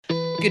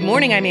Good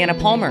morning, I'm Anna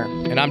Palmer.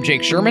 And I'm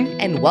Jake Sherman.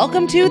 And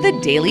welcome to the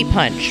Daily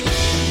Punch,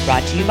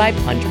 brought to you by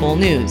Punchbowl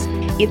News.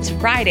 It's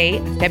Friday,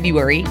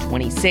 February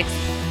 26,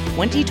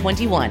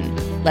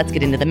 2021. Let's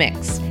get into the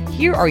mix.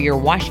 Here are your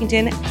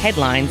Washington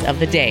headlines of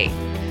the day.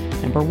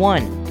 Number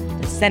one,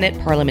 the Senate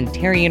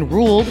parliamentarian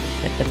ruled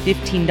that the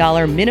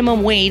 $15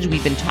 minimum wage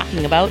we've been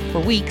talking about for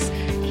weeks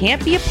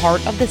can't be a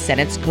part of the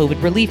Senate's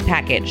COVID relief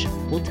package.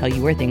 We'll tell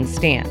you where things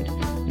stand.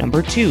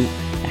 Number two,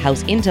 the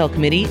House Intel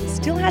Committee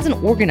still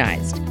hasn't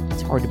organized.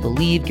 It's hard to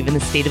believe given the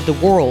state of the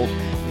world.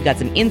 We've got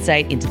some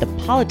insight into the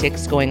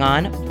politics going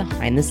on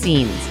behind the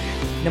scenes.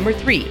 Number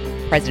three,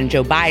 President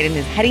Joe Biden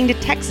is heading to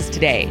Texas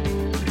today.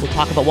 We'll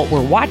talk about what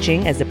we're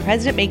watching as the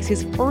president makes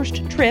his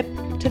first trip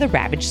to the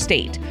ravaged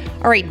state.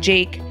 All right,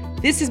 Jake,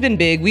 this has been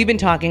big. We've been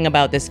talking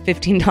about this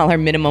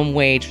 $15 minimum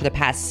wage for the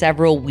past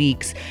several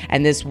weeks,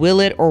 and this will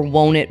it or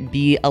won't it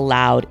be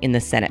allowed in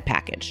the Senate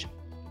package?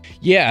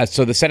 Yeah,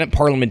 so the Senate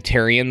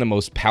parliamentarian, the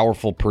most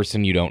powerful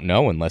person you don't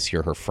know, unless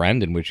you're her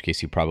friend, in which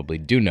case you probably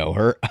do know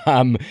her,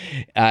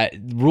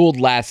 ruled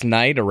last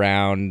night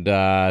around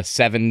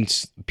 7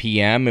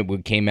 p.m.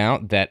 It came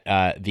out that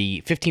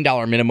the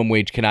 $15 minimum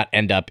wage cannot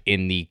end up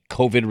in the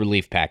COVID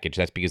relief package.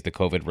 That's because the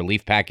COVID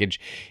relief package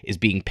is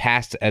being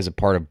passed as a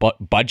part of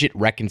budget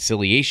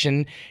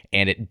reconciliation,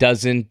 and it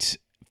doesn't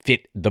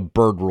fit the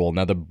Byrd Rule.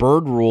 Now, the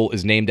Byrd Rule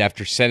is named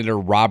after Senator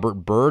Robert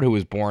Byrd, who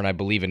was born, I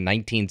believe, in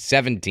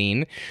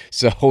 1917.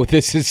 So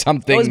this is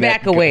something goes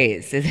back a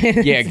ways. Yeah,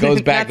 it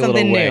goes back a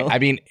little way. New. I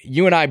mean,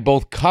 you and I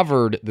both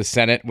covered the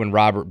Senate when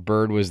Robert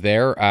Byrd was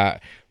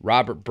there.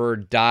 Robert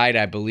Byrd died,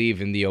 I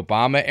believe, in the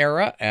Obama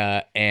era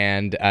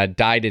and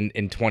died in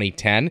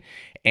 2010.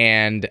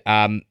 And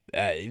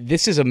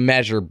this is a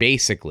measure,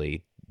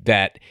 basically,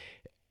 that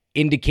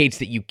indicates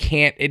that you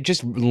can't, it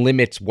just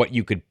limits what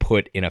you could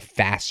put in a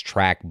fast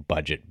track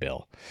budget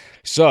bill.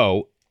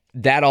 So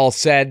that all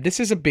said, this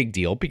is a big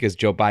deal because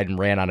Joe Biden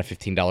ran on a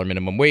 $15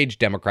 minimum wage.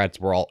 Democrats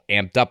were all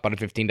amped up on a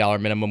 $15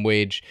 minimum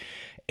wage,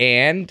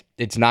 and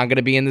it's not going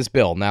to be in this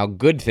bill. Now,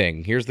 good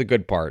thing, here's the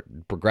good part.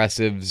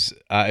 Progressives,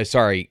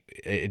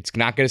 it's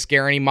not going to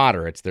scare any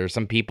moderates. There are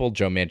some people,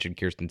 Joe Manchin,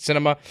 Kyrsten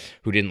Sinema,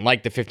 who didn't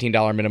like the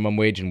 $15 minimum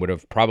wage and would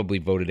have probably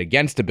voted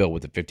against a bill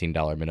with a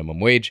 $15 minimum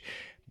wage.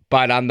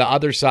 But on the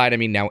other side, I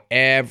mean, now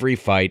every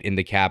fight in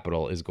the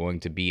Capitol is going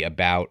to be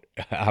about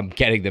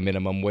getting the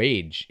minimum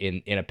wage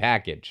in a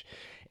package.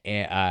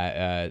 And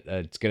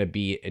I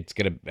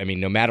mean,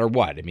 no matter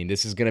what, I mean,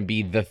 this is going to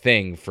be the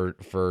thing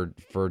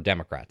for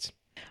Democrats.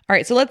 All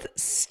right, so let's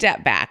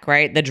step back,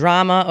 right? The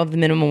drama of the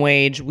minimum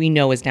wage we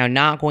know is now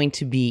not going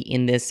to be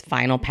in this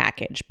final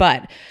package.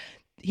 But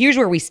here's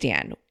where we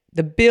stand.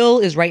 The bill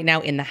is right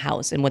now in the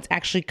House. And what's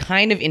actually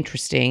kind of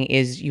interesting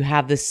is you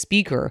have the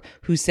speaker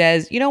who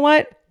says, you know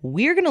what?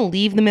 We're going to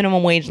leave the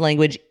minimum wage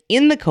language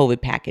in the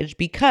COVID package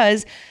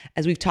because,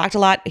 as we've talked a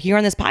lot here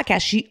on this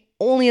podcast, she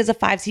only has a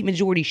 5-seat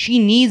majority. She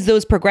needs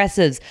those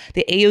progressives,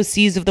 the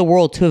AOCs of the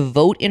world, to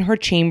vote in her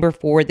chamber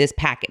for this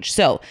package.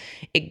 So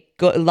it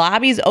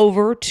lobbies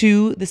over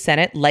to the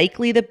Senate.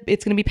 Likely that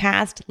it's going to be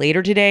passed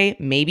later today,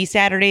 maybe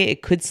Saturday.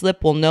 It could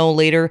slip. We'll know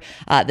later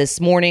this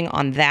morning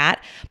on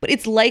that. But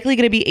it's likely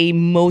going to be a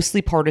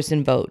mostly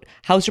partisan vote.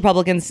 House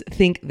Republicans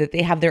think that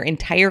they have their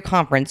entire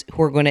conference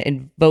who are going to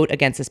vote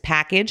against this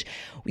package.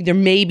 There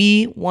may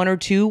be one or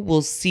two.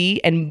 We'll see.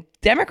 And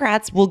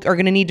Democrats are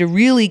going to need to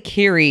really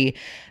carry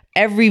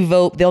every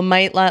vote. They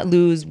might not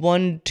lose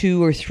 1,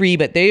 2, or 3,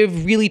 but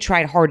they've really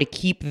tried hard to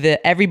keep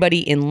everybody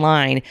in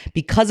line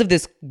because of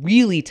this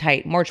really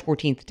tight March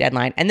 14th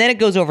deadline. And then it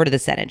goes over to the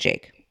Senate,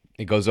 Jake.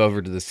 It goes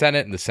over to the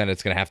Senate, and the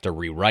Senate's going to have to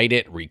rewrite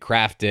it,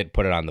 recraft it,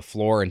 put it on the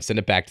floor, and send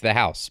it back to the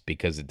House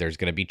because there's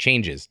going to be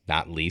changes.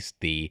 Not least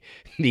the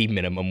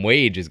minimum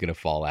wage is going to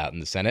fall out in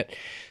the Senate.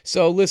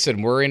 So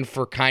listen, we're in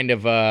for kind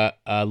of a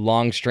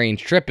long,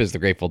 strange trip, as the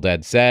Grateful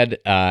Dead said.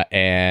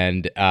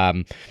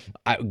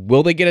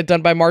 Will they get it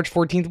done by March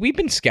 14th? We've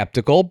been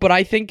skeptical, but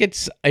I think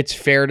it's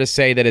fair to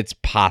say that it's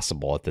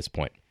possible at this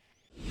point.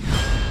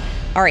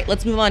 All right,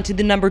 let's move on to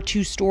the number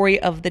 2 story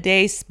of the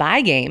day, spy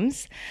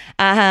games.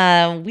 We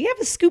have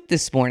a scoop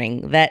this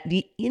morning that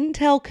the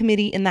Intel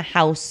Committee in the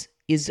House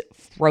is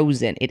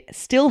frozen. It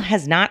still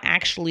has not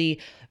actually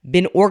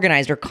been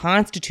organized or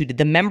constituted.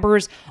 The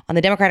members on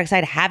the Democratic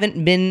side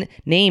haven't been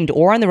named,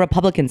 or on the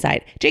Republican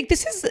side. Jake,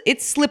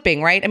 it's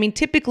slipping, right? I mean,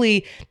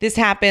 typically this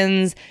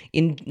happens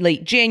in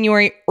late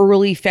January,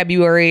 early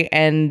February,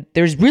 and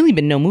there's really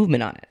been no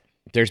movement on it.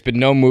 There's been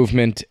no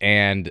movement,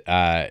 and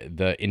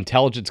the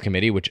Intelligence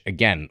Committee, which,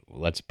 again,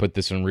 let's put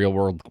this in real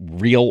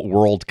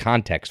world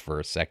context for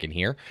a second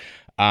here.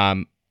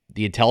 The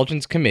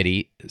Intelligence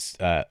Committee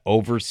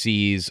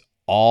oversees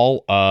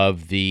all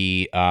of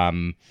the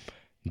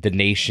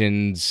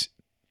nation's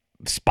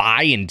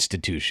spy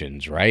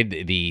institutions,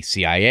 right? The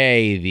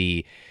CIA,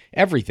 the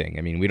everything.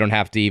 I mean, we don't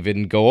have to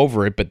even go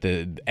over it, but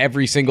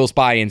every single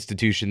spy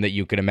institution that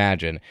you can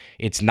imagine,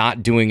 it's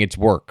not doing its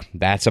work.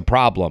 That's a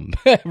problem,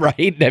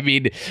 right? I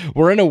mean,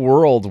 we're in a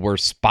world where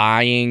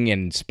spying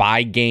and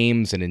spy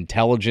games and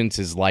intelligence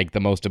is like the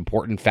most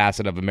important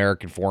facet of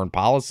American foreign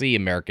policy,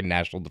 American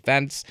national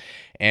defense,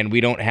 and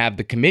we don't have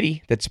the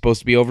committee that's supposed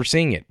to be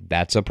overseeing it.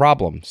 That's a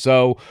problem.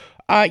 So,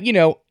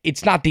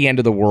 it's not the end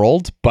of the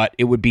world, but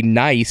it would be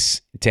nice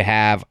to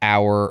have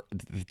our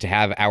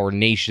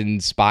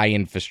nation's spy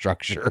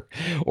infrastructure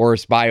or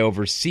spy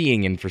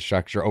overseeing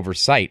infrastructure,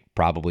 oversight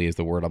probably is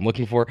the word I'm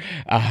looking for,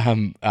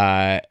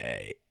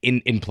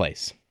 in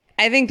place.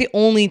 I think the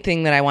only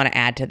thing that I want to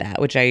add to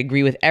that, which I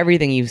agree with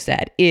everything you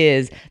said,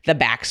 is the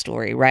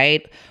backstory,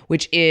 right?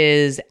 Which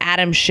is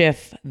Adam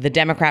Schiff, the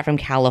Democrat from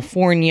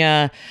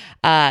California.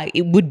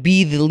 It would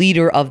be the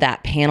leader of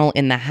that panel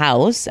in the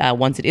House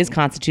once it is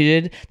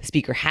constituted. The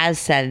Speaker has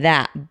said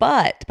that.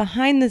 But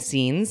behind the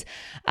scenes,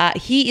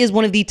 he is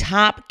one of the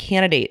top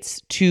candidates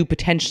to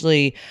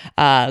potentially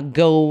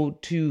go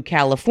to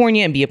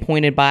California and be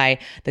appointed by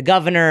the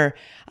governor.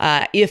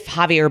 If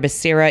Javier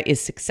Becerra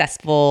is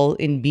successful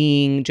in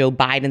being Joe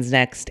Biden's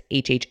next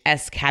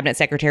HHS cabinet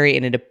secretary,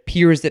 and it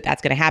appears that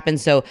that's going to happen.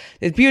 So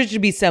there appears to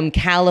be some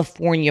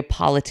California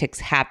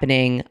politics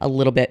happening a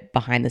little bit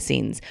behind the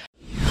scenes.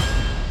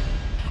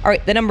 All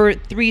right, the number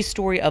 3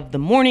 story of the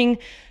morning.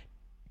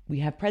 We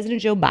have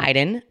President Joe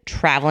Biden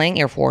traveling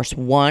Air Force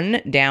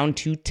One down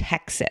to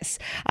Texas.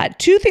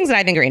 2 things that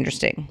I think are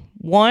interesting.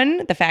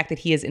 One, the fact that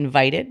he has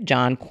invited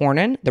John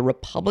Cornyn, the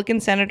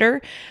Republican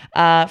senator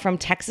from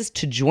Texas,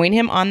 to join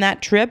him on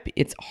that trip.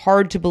 It's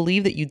hard to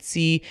believe that you'd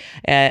see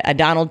a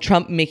Donald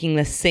Trump making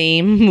the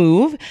same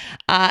move.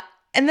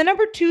 And the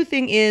number 2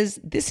 thing is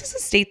this is a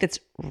state that's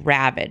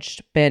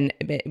ravaged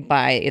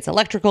by its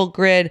electrical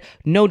grid,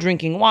 no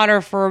drinking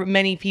water for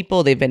many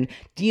people. They've been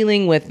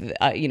dealing with,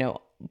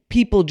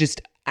 people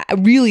just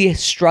really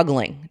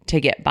struggling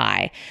to get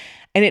by.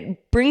 And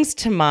it brings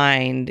to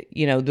mind,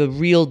 the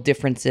real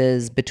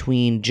differences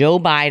between Joe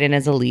Biden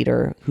as a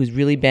leader, who's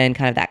really been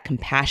kind of that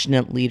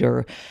compassionate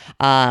leader,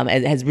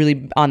 has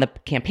really on the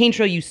campaign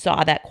trail, you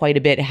saw that quite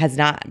a bit, has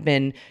not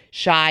been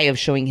shy of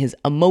showing his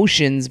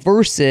emotions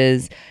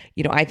versus,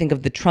 I think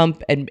of the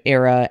Trump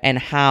era and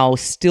how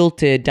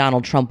stilted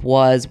Donald Trump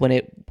was when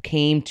it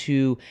came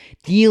to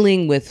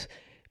dealing with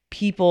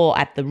people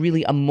at the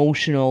really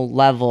emotional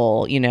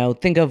level.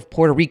 Think of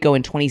Puerto Rico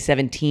in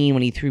 2017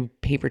 when he threw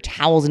paper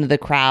towels into the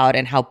crowd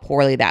and how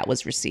poorly that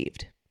was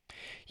received.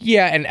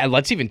 Yeah, and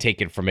let's even take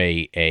it from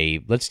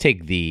let's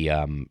take the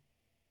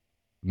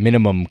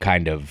minimum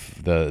kind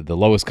of the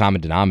lowest common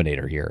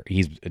denominator here.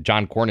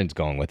 John Cornyn's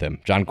going with him.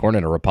 John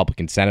Cornyn, a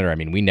Republican senator. I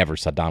mean, we never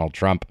saw Donald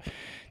Trump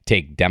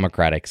take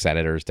Democratic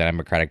senators,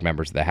 Democratic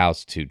members of the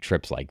House to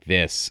trips like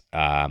this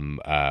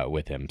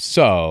with him.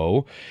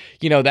 So,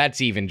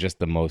 that's even just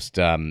the most,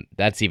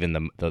 that's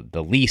even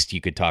the least you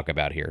could talk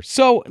about here.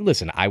 So,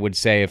 listen, I would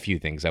say a few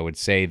things. I would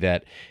say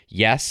that,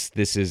 yes,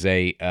 this is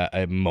a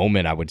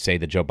moment I would say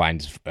that Joe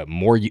Biden's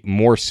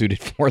more suited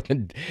for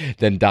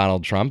than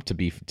Donald Trump, to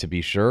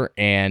be sure.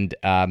 And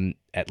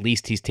at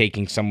least he's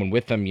taking someone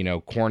with him.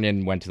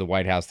 Cornyn went to the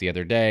White House the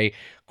other day.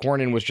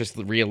 Cornyn was just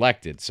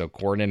reelected. So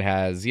Cornyn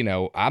has,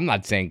 I'm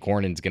not saying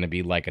Cornyn's going to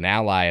be like an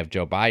ally of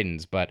Joe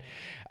Biden's, but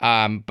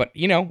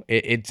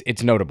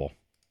it's notable.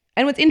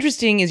 And what's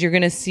interesting is you're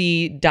going to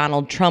see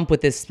Donald Trump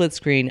with this split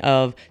screen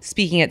of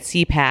speaking at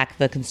CPAC,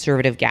 the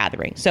conservative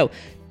gathering. So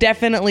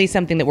definitely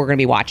something that we're going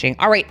to be watching.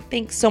 All right.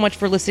 Thanks so much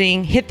for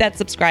listening. Hit that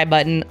subscribe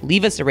button,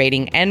 leave us a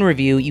rating and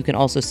review. You can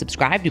also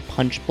subscribe to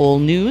Punchbowl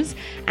News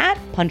at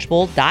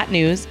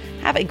punchbowl.news.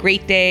 Have a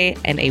great day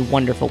and a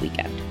wonderful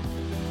weekend.